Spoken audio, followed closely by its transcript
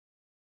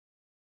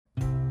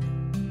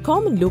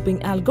Common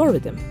looping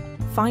algorithm.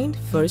 Find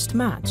first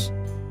match.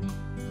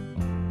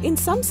 In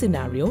some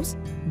scenarios,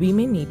 we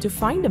may need to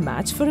find a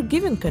match for a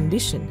given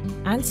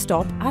condition and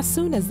stop as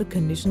soon as the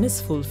condition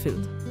is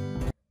fulfilled.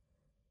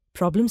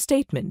 Problem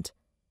statement.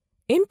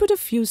 Input a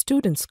few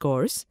student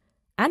scores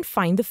and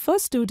find the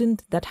first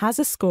student that has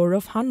a score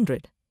of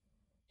 100.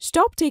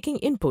 Stop taking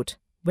input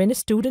when a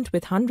student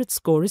with 100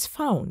 score is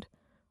found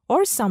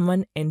or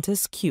someone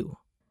enters queue.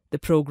 The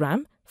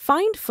program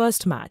Find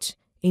First Match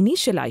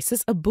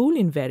initializes a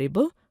Boolean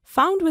variable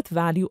found with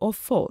value of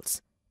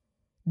false.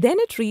 Then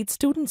it reads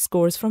student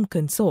scores from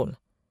console.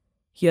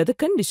 Here the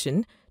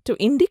condition to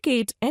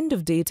indicate end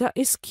of data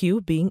is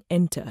Q being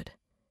entered.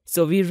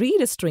 So we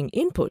read a string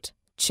input,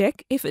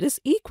 check if it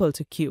is equal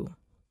to Q.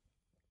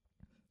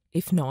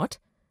 If not,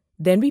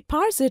 then we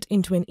parse it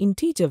into an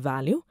integer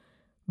value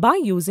by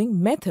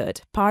using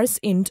method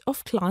parseInt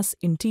of class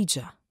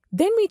integer.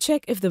 Then we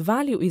check if the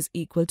value is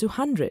equal to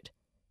 100.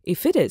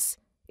 If it is,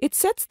 it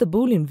sets the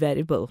Boolean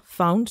variable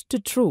found to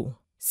true.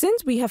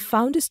 Since we have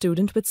found a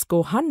student with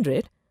score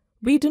 100,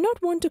 we do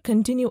not want to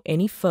continue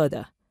any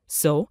further.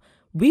 So,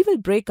 we will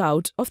break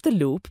out of the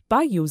loop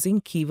by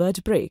using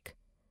keyword break.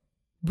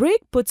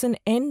 Break puts an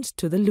end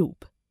to the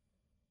loop.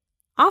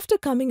 After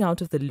coming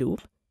out of the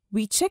loop,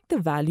 we check the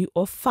value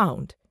of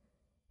found.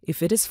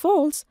 If it is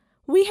false,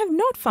 we have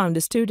not found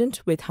a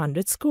student with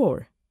 100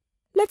 score.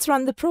 Let's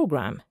run the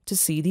program to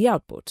see the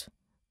output.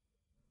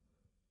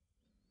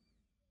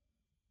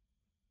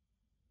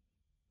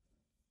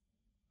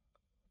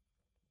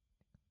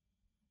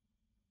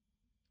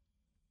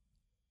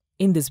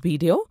 In this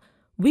video,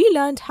 we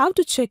learned how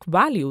to check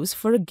values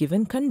for a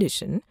given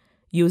condition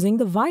using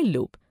the while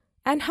loop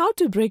and how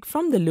to break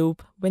from the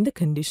loop when the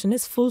condition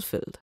is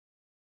fulfilled.